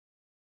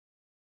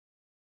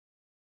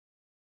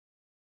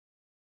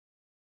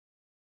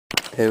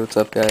Hey, what's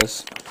up,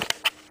 guys?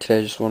 Today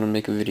I just want to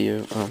make a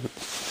video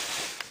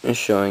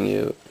showing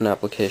you an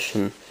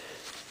application.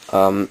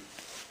 Um,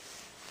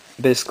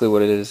 Basically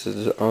what it is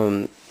a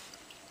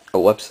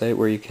website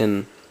where you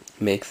can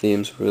make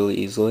themes really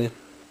easily,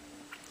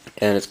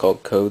 and it's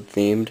called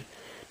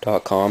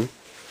codethemed.com.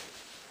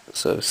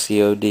 So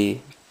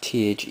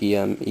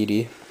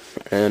CODTHEMED.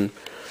 And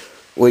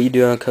what you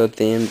do on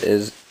CodeThemed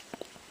is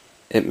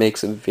it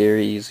makes it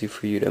very easy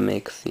for you to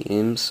make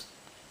themes.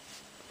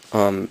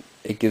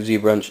 It gives you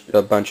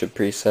a bunch of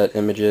preset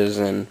images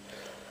and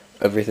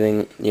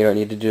everything. You don't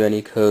need to do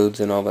any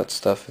codes and all that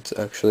stuff. It's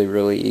actually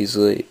really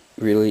easy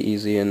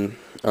and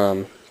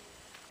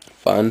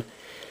fun.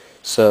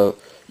 So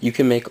you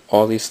can make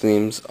all these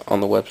themes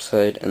on the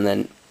website, and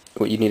then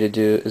what you need to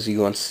do is you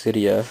go on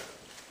Cydia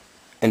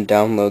and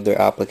download their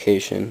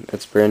application.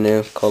 It's brand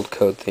new, called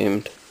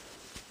CodeThemed.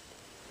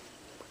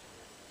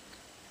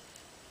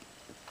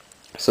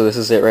 So this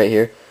is it right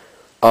here.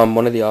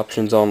 One of the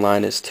options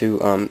online is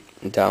to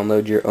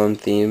download your own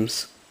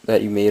themes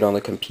that you made on the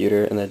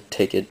computer and then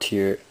take it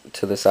to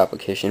this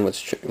application,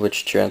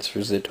 which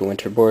transfers it to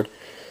Winterboard.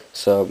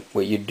 So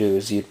what you'd do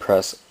is you'd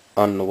press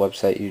on the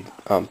website, you'd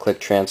click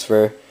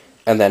transfer,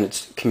 and then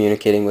it's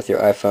communicating with your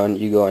iPhone.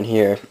 You go on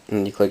here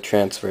and you click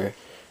transfer,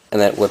 and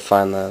then it would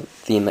find the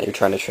theme that you're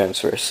trying to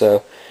transfer.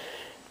 So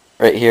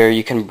right here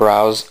you can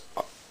browse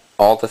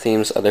all the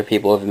themes other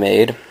people have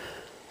made.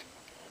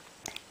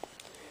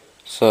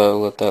 So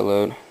let that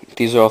load.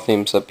 These are all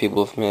themes that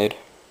people have made.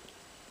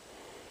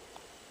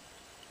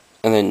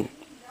 And then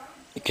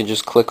you can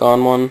just click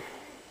on one.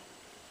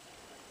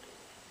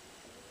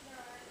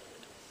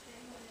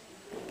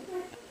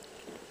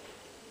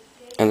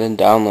 And then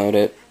download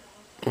it.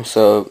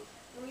 So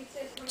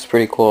it's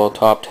pretty cool.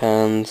 Top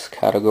 10s,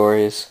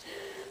 categories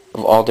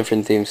of all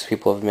different themes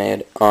people have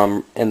made.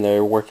 And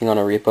they're working on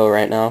a repo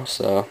right now,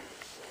 so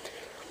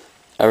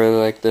I really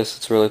like this.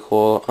 It's really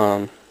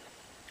cool.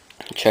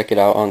 Check it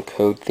out on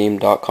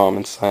codetheme.com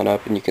and sign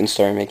up, and you can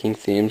start making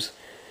themes.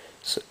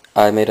 So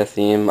I made a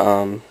theme.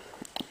 Let me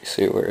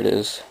see where it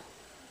is.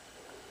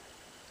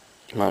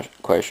 I'm not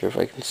quite sure if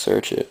I can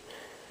search it.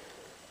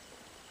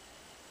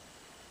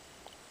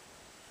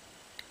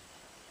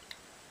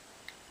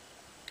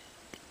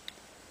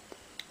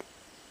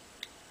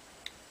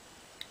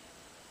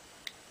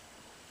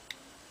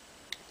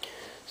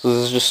 So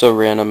this is just a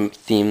random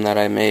theme that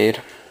I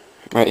made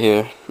right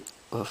here.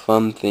 A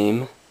fun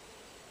theme.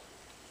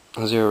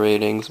 0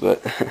 ratings,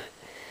 but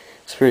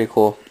it's pretty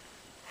cool.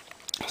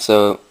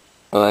 So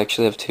I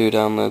actually have 2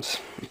 downloads,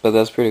 but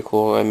that's pretty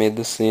cool. I made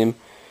this theme.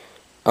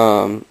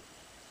 And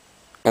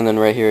then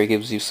right here it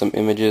gives you some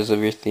images of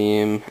your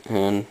theme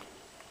and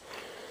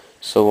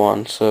so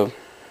on. So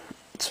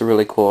it's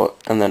really cool.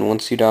 And then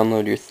once you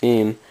download your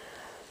theme,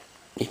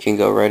 you can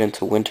go right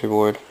into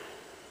Winterboard.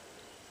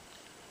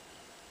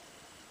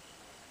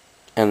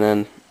 And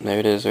then there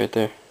it is right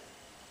there.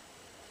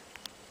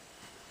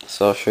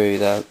 So I'll show you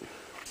that.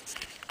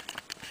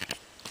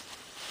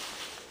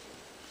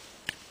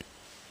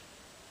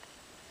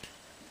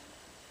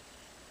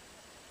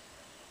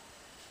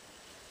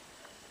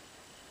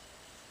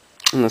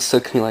 And this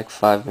took me like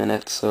 5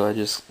 minutes, so I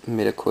just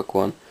made a quick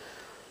one.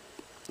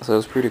 So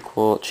it's pretty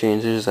cool. It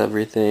changes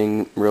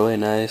everything, really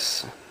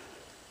nice.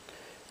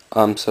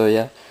 So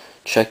yeah,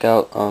 check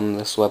out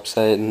this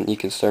website and you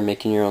can start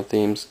making your own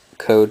themes,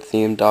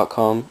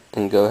 codetheme.com,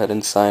 and go ahead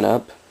and sign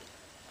up.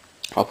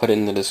 I'll put it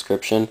in the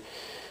description.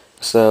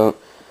 So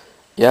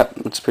yeah,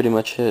 that's pretty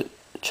much it.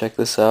 Check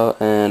this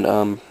out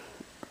and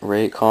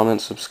rate,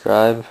 comment,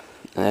 subscribe,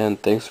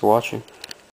 and thanks for watching.